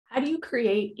how do you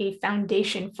create a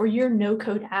foundation for your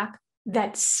no-code app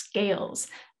that scales?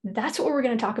 That's what we're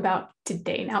going to talk about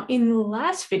today. Now, in the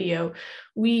last video,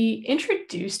 we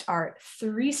introduced our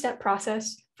three-step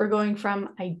process for going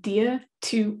from idea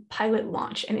to pilot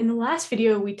launch. And in the last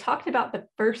video, we talked about the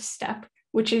first step,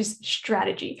 which is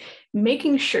strategy,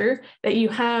 making sure that you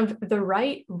have the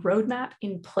right roadmap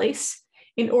in place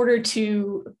in order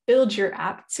to build your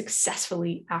app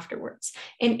successfully afterwards.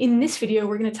 And in this video,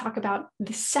 we're going to talk about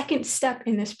the second step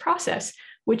in this process,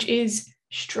 which is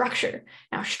structure.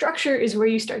 Now, structure is where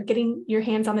you start getting your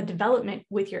hands on the development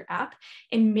with your app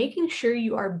and making sure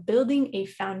you are building a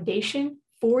foundation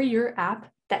for your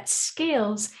app that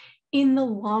scales in the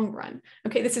long run.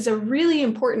 Okay, this is a really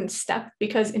important step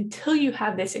because until you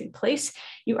have this in place,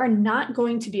 you are not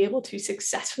going to be able to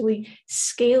successfully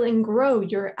scale and grow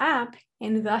your app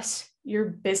and thus your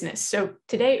business. So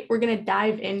today we're going to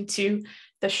dive into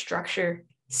the structure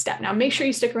step. Now, make sure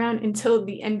you stick around until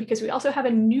the end because we also have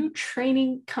a new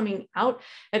training coming out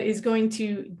that is going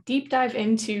to deep dive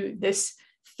into this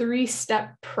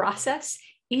three-step process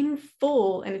in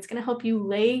full, and it's going to help you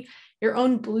lay your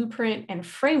own blueprint and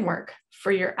framework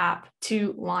for your app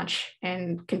to launch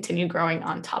and continue growing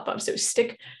on top of. So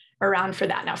stick around for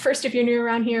that. Now, first, if you're new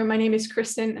around here, my name is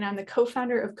Kristen, and I'm the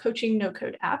co-founder of Coaching No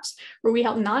Code Apps, where we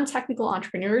help non-technical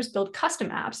entrepreneurs build custom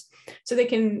apps so they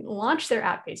can launch their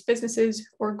app-based businesses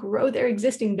or grow their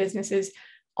existing businesses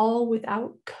all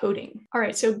without coding. All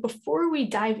right, so before we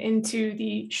dive into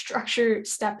the structure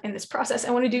step in this process, I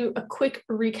want to do a quick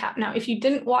recap. Now, if you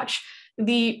didn't watch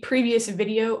the previous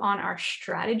video on our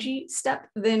strategy step,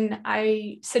 then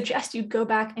I suggest you go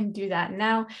back and do that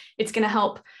now. It's going to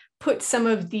help put some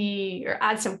of or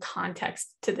add some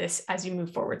context to this as you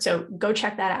move forward. So go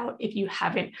check that out if you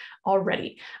haven't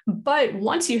already. But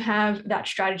once you have that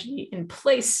strategy in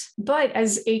place, but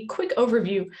as a quick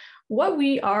overview, what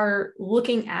we are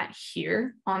looking at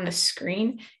here on the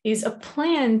screen is a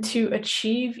plan to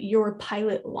achieve your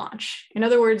pilot launch. In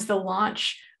other words, the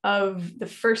launch of the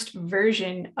first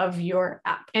version of your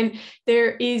app. And there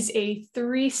is a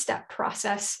three-step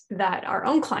process that our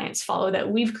own clients follow that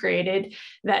we've created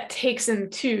that takes them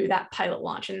to that pilot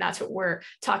launch. And that's what we're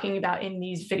talking about in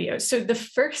these videos. So the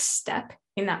first step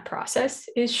in that process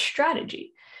is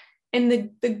strategy. And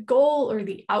the goal or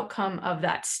the outcome of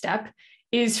that step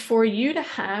is for you to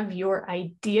have your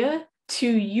idea to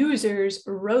users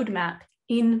roadmap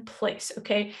in place,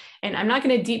 okay? And I'm not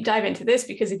going to deep dive into this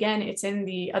because again, it's in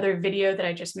the other video that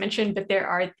I just mentioned, but there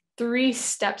are three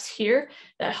steps here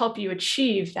that help you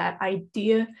achieve that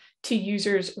idea to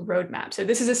users roadmap. So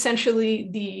this is essentially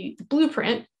the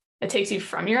blueprint that takes you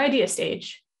from your idea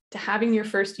stage to having your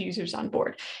first users on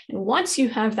board. And once you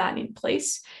have that in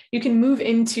place, you can move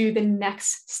into the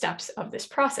next steps of this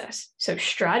process. So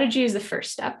strategy is the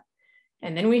first step,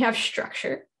 and then we have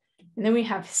structure, and then we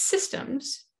have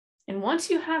systems. And once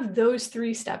you have those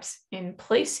three steps in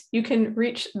place, you can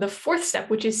reach the fourth step,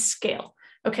 which is scale.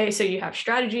 Okay, so you have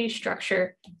strategy,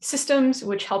 structure, systems,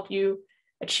 which help you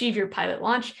achieve your pilot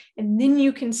launch, and then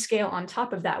you can scale on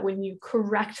top of that when you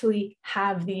correctly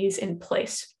have these in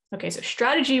place. Okay, so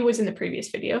strategy was in the previous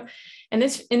video, and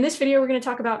in this video, we're going to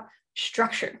talk about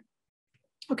structure.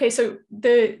 Okay, so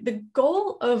the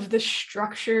goal of the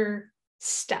structure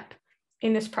step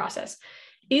in this process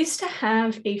is to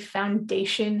have a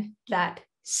foundation that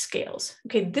scales.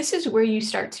 Okay, this is where you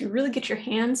start to really get your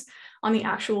hands on the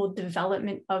actual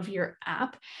development of your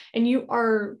app, and you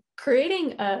are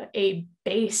creating a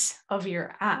base of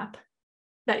your app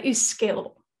that is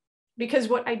scalable. Because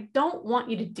what I don't want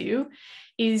you to do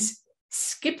is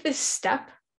skip this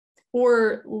step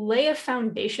or lay a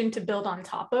foundation to build on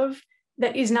top of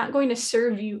that is not going to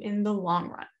serve you in the long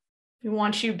run. We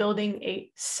want you building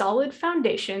a solid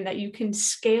foundation that you can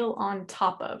scale on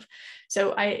top of.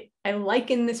 So I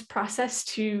liken this process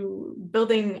to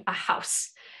building a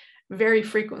house very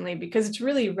frequently because it's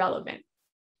really relevant.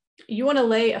 You want to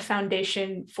lay a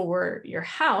foundation for your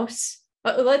house.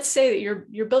 Let's say that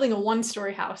you're building a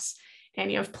one-story house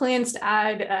and you have plans to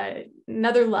add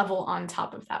another level on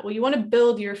top of that. Well, you want to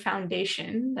build your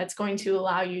foundation that's going to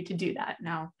allow you to do that.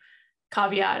 Now,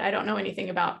 caveat, I don't know anything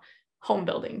about home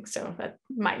building, so that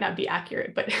might not be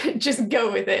accurate, but just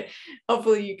go with it.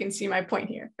 Hopefully you can see my point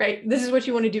here, right? This is what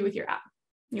you want to do with your app.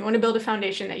 You want to build a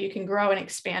foundation that you can grow and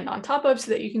expand on top of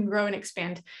so that you can grow and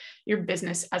expand your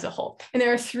business as a whole. And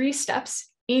there are three steps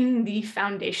in the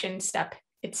foundation step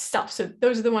itself. So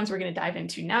those are the ones we're going to dive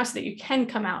into now so that you can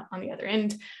come out on the other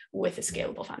end with a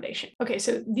scalable foundation. Okay,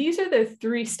 so these are the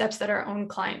three steps that our own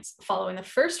clients follow. And the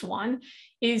first one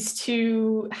is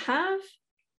to have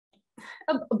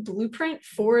a blueprint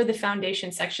for the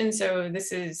foundation section. So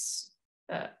this is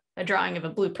a drawing of a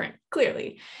blueprint,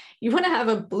 clearly. You want to have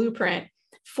a blueprint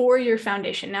for your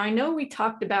foundation. Now, I know we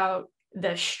talked about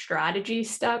the strategy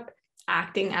step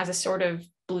acting as a sort of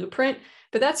blueprint,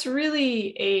 but that's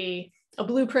really a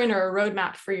blueprint or a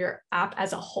roadmap for your app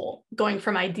as a whole, going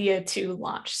from idea to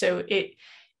launch. So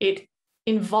it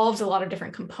involves a lot of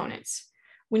different components.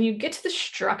 When you get to the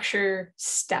structure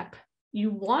step,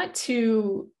 you want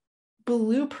to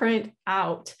blueprint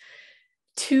out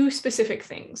two specific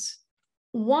things.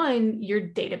 One, your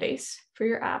database for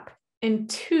your app, and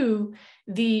two,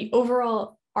 the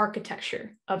overall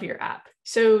architecture of your app.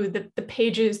 So the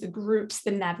pages, the groups,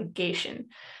 the navigation.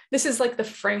 This is like the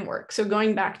framework. So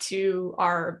going back to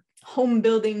our home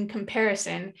building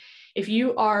comparison, if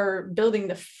you are building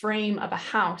the frame of a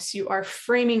house, you are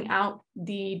framing out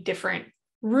the different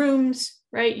rooms,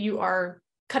 right? You are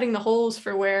cutting the holes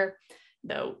for where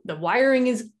the wiring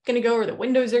is going to go or the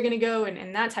windows are going to go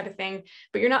and that type of thing,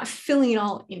 but you're not filling it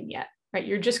all in yet, right?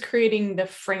 You're just creating the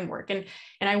framework. And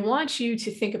I want you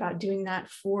to think about doing that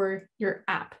for your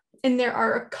app. And there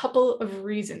are a couple of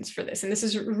reasons for this. And this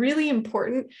is really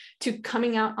important to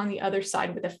coming out on the other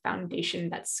side with a foundation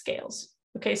that scales.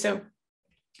 Okay, so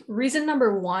reason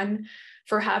number one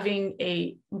for having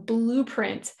a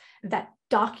blueprint that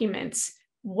documents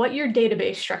what your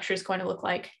database structure is going to look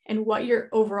like and what your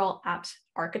overall app's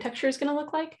architecture is going to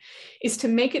look like is to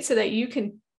make it so that you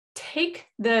can take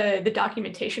the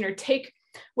documentation or take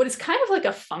what is kind of like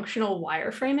a functional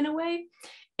wireframe in a way.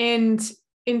 And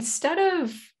instead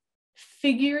of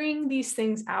figuring these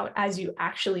things out as you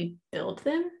actually build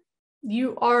them,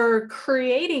 you are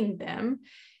creating them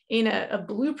in a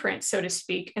blueprint, so to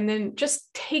speak, and then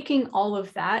just taking all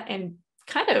of that and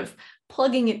kind of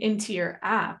plugging it into your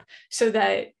app so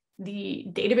that the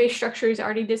database structure is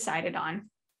already decided on,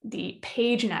 the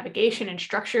page navigation and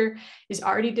structure is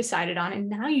already decided on, and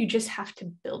now you just have to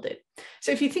build it.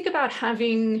 So if you think about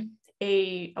having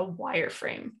a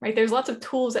wireframe, right? There's lots of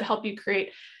tools that help you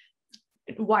create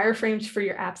wireframes for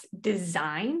your app's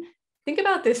design. Think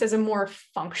about this as a more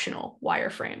functional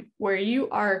wireframe where you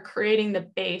are creating the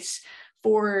base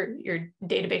for your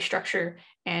database structure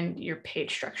and your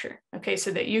page structure, okay?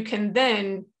 So that you can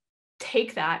then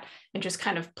take that and just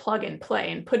kind of plug and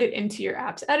play and put it into your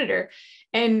app's editor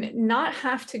and not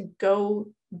have to go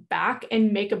back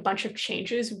and make a bunch of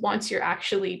changes once you're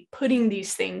actually putting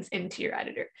these things into your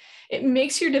editor. It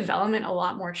makes your development a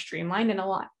lot more streamlined and a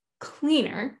lot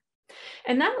cleaner.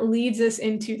 And that leads us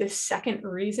into the second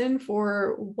reason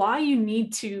for why you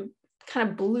need to kind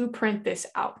of blueprint this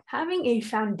out. Having a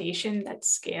foundation that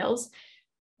scales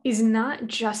is not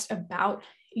just about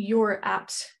your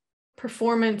app's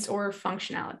performance or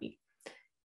functionality.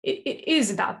 It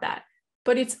is about that,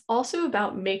 but it's also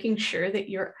about making sure that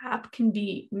your app can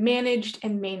be managed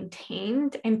and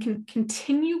maintained and can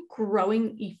continue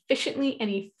growing efficiently and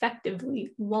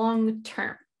effectively long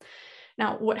term.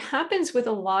 Now, what happens with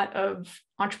a lot of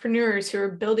entrepreneurs who are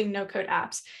building no-code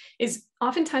apps is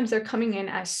oftentimes they're coming in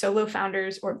as solo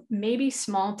founders or maybe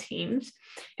small teams,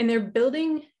 and they're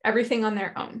building everything on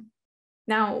their own.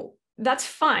 Now, that's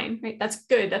fine, right? That's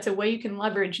good. That's a way you can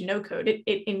leverage no-code.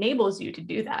 It enables you to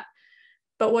do that.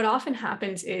 But what often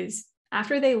happens is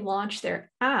after they launch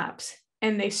their apps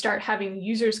and they start having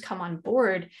users come on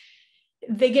board,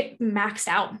 they get maxed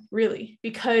out, really,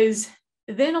 because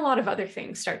then a lot of other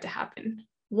things start to happen.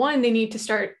 One, they need to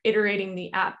start iterating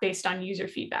the app based on user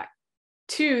feedback.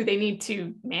 Two, they need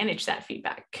to manage that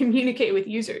feedback, communicate with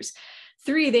users.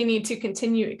 Three, they need to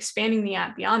continue expanding the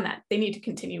app beyond that. They need to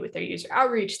continue with their user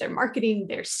outreach, their marketing,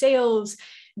 their sales,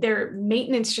 their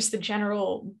maintenance, just the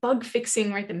general bug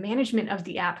fixing, right? The management of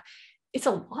the app. It's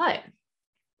a lot.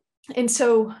 And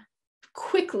so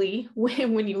quickly,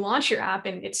 when you launch your app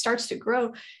and it starts to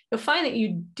grow, you'll find that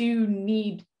you do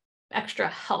need extra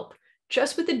help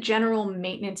just with the general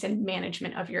maintenance and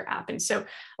management of your app. And so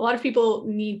a lot of people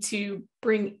need to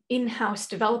bring in-house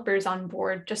developers on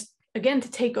board just, again, to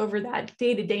take over that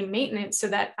day-to-day maintenance so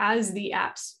that as the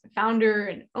app's founder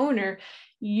and owner,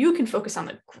 you can focus on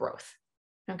the growth,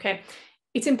 okay?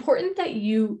 It's important that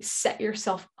you set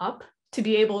yourself up to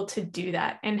be able to do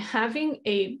that. And having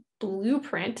a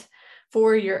blueprint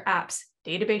for your app's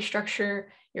database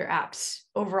structure, your app's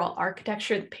overall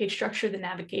architecture, the page structure, the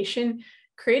navigation,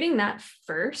 creating that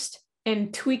first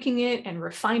and tweaking it and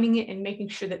refining it and making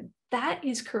sure that that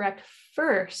is correct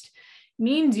first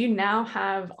means you now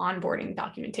have onboarding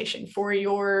documentation for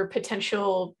your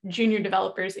potential junior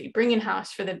developers that you bring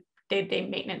in-house for the day-to-day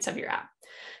maintenance of your app.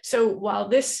 So while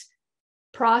this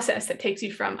process that takes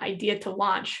you from idea to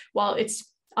launch, while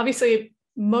it's obviously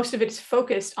most of it's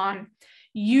focused on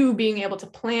you being able to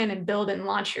plan and build and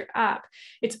launch your app,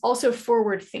 it's also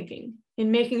forward thinking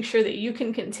in making sure that you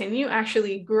can continue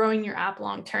actually growing your app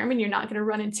long term and you're not going to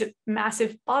run into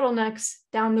massive bottlenecks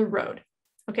down the road.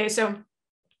 Okay, so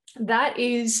that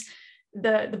is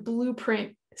the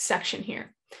blueprint section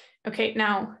here. Okay,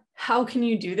 now how can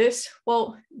you do this?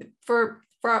 Well, for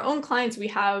our own clients, we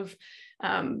have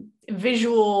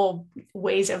visual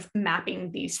ways of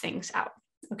mapping these things out.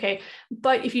 Okay,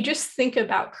 but if you just think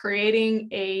about creating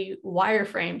a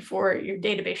wireframe for your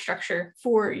database structure,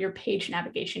 for your page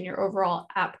navigation, your overall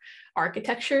app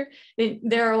architecture, then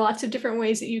there are lots of different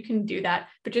ways that you can do that,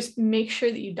 but just make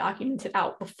sure that you document it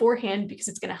out beforehand because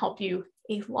it's going to help you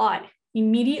a lot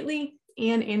immediately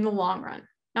and in the long run.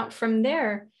 Now, from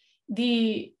there,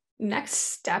 the next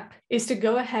step is to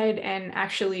go ahead and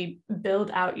actually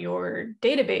build out your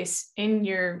database in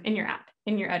your app,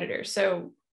 in your editor.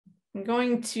 So I'm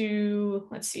going to,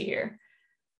 let's see here.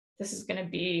 This is going to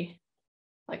be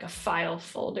like a file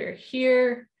folder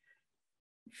here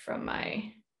from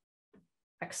my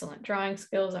excellent drawing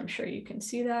skills. I'm sure you can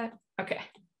see that. Okay,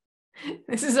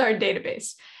 this is our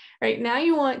database. Right now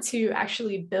you want to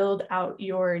actually build out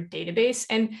your database.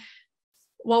 And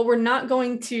while we're not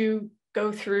going to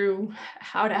go through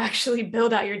how to actually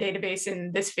build out your database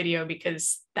in this video,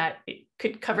 because that it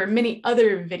could cover many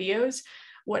other videos,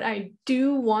 what I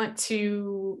do want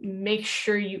to make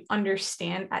sure you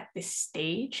understand at this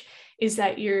stage is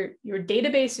that your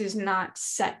database is not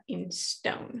set in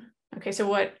stone. Okay, so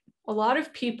what a lot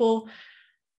of people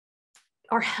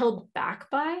are held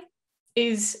back by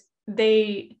is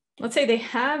let's say they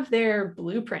have their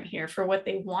blueprint here for what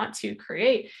they want to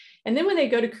create. And then when they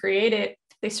go to create it,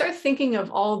 they start thinking of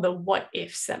all the what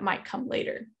ifs that might come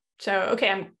later. So, okay,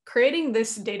 I'm creating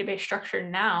this database structure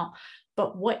now,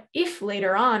 but what if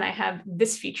later on I have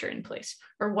this feature in place?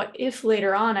 Or what if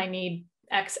later on I need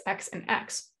X, X, and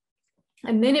X?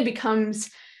 And then it becomes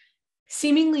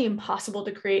seemingly impossible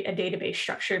to create a database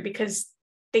structure because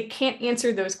they can't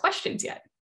answer those questions yet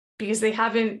because they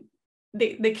can't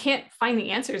find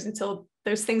the answers until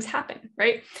those things happen,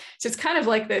 right? So it's kind of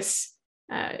like this,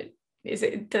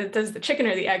 does the chicken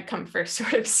or the egg come first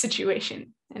sort of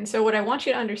situation? And so what I want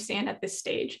you to understand at this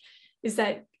stage is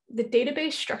that the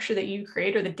database structure that you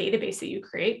create or the database that you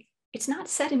create, it's not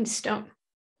set in stone.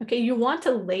 Okay, you want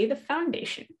to lay the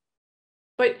foundation,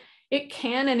 but it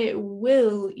can and it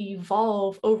will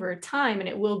evolve over time and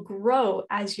it will grow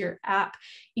as your app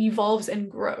evolves and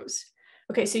grows.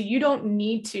 Okay, so you don't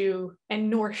need to, and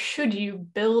nor should you,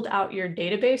 build out your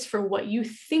database for what you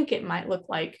think it might look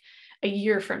like a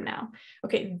year from now.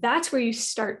 Okay, that's where you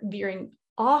start veering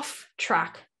off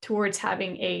track towards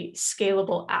having a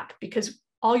scalable app, because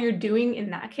all you're doing in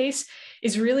that case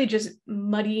is really just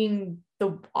muddying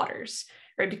the waters,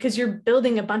 right? Because you're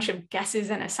building a bunch of guesses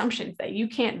and assumptions that you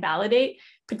can't validate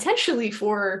potentially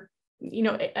for,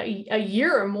 a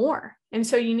year or more. And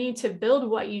so you need to build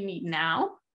what you need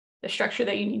now, the structure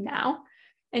that you need now,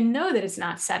 and know that it's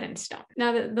not set in stone.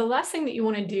 Now, the last thing that you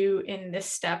want to do in this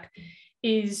step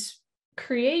is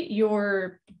create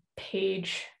your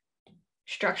page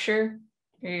structure,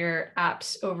 your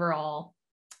app's overall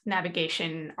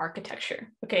navigation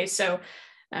architecture. Okay, so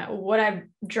what I've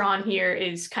drawn here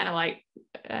is kind of like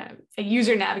a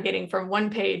user navigating from one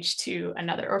page to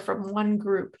another or from one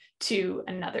group to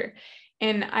another.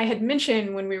 And I had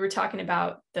mentioned when we were talking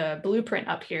about the blueprint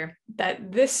up here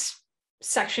that this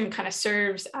section kind of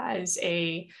serves as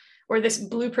this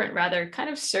blueprint rather kind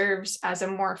of serves as a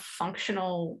more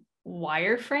functional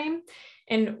wireframe.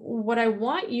 And what I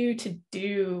want you to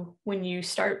do when you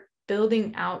start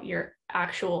building out your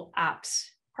actual app's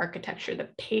architecture, the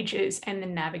pages and the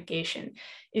navigation,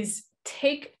 is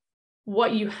take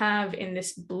what you have in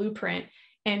this blueprint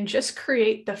and just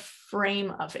create the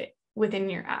frame of it within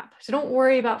your app. So don't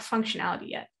worry about functionality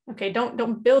yet. Okay,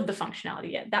 don't build the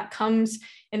functionality yet. That comes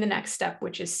in the next step,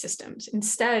 which is systems.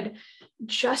 Instead,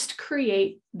 just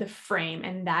create the frame,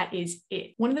 and that is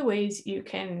it. One of the ways you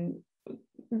can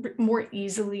more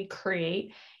easily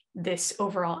create this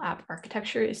overall app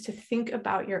architecture is to think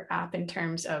about your app in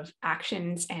terms of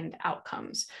actions and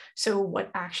outcomes. So what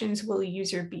actions will a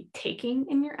user be taking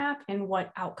in your app and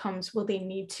what outcomes will they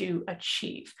need to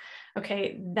achieve?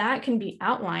 Okay, that can be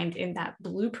outlined in that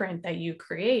blueprint that you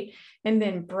create and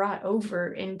then brought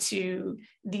over into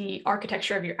the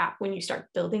architecture of your app when you start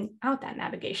building out that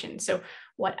navigation. So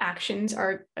what actions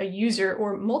are a user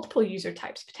or multiple user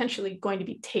types potentially going to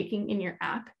be taking in your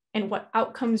app? And what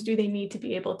outcomes do they need to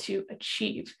be able to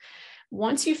achieve?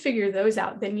 Once you figure those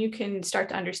out, then you can start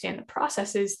to understand the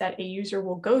processes that a user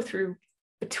will go through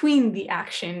between the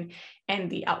action and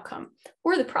the outcome,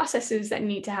 or the processes that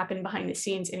need to happen behind the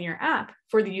scenes in your app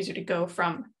for the user to go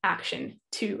from action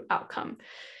to outcome.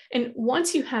 And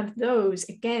once you have those,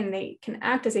 again, they can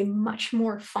act as a much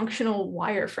more functional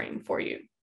wireframe for you.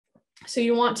 So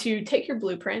you want to take your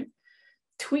blueprint,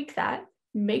 tweak that,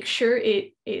 make sure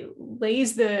it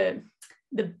lays the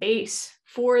base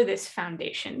for this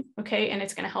foundation, okay? And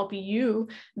it's going to help you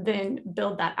then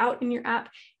build that out in your app,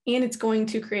 and it's going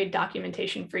to create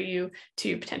documentation for you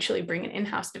to potentially bring an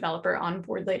in-house developer on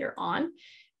board later on.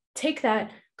 Take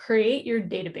that, create your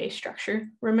database structure.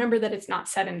 Remember that it's not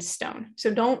set in stone.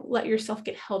 So don't let yourself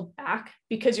get held back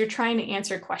because you're trying to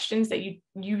answer questions that you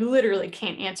literally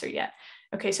can't answer yet.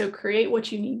 Okay, so create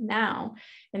what you need now,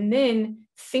 and then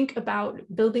think about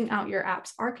building out your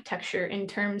app's architecture in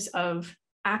terms of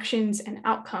actions and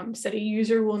outcomes that a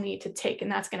user will need to take.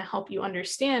 And that's going to help you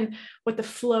understand what the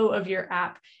flow of your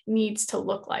app needs to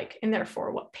look like. And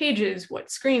therefore, what pages, what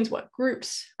screens, what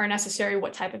groups are necessary,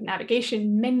 what type of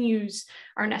navigation menus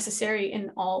are necessary,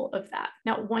 and all of that.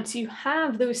 Now, once you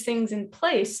have those things in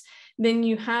place, then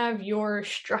you have your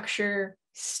structure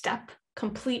step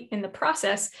complete in the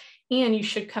process, and you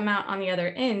should come out on the other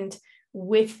end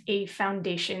with a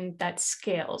foundation that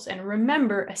scales. And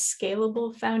remember, a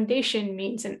scalable foundation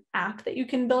means an app that you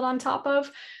can build on top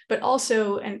of, but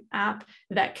also an app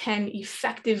that can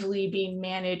effectively be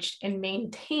managed and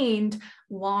maintained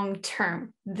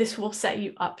long-term. This will set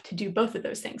you up to do both of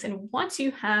those things. And once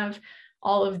you have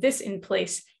all of this in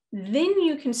place, then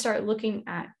you can start looking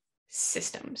at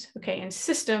systems, okay? And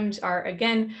systems are,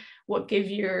 again, what give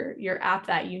your app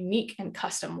that unique and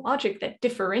custom logic that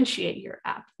differentiate your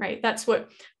app, right? That's what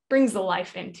brings the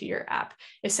life into your app,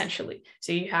 essentially.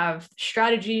 So you have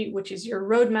strategy, which is your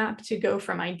roadmap to go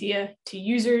from idea to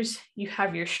users. You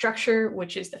have your structure,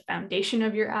 which is the foundation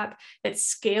of your app that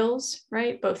scales,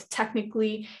 right? Both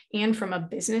technically and from a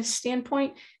business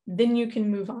standpoint. Then you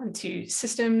can move on to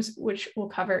systems, which we'll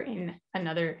cover in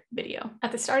another video.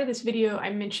 At the start of this video,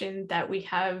 I mentioned that we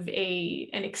have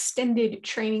an extended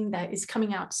training that is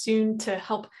coming out soon to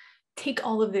help take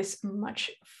all of this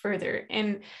much further.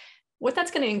 And what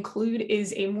that's going to include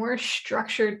is a more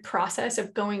structured process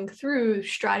of going through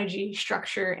strategy,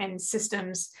 structure, and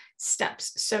systems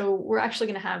steps. So we're actually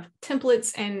going to have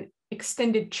templates and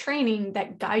extended training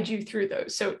that guide you through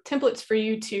those. So templates for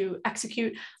you to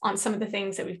execute on some of the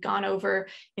things that we've gone over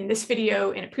in this video,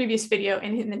 in a previous video,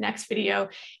 and in the next video,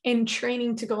 and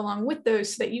training to go along with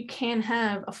those so that you can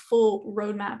have a full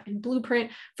roadmap and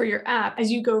blueprint for your app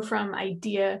as you go from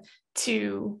idea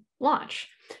to launch.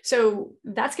 So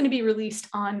that's going to be released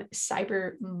on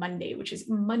Cyber Monday, which is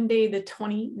Monday the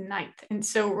 29th. And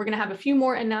so we're going to have a few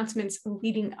more announcements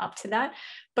leading up to that,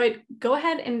 but go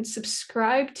ahead and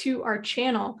subscribe to our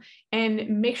channel and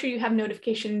make sure you have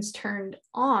notifications turned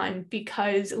on,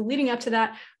 because leading up to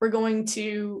that, we're going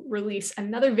to release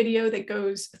another video that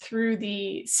goes through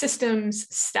the systems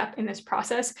step in this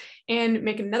process and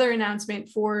make another announcement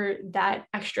for that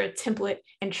extra template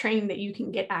and training that you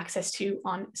can get access to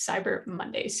on Cyber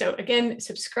Monday. So again,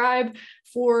 subscribe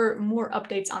for more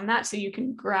updates on that so you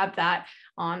can grab that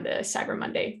on the Cyber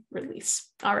Monday release.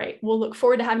 All right, we'll look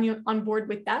forward to having you on board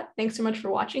with that. Thanks so much for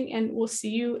watching, and we'll see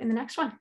you in the next one.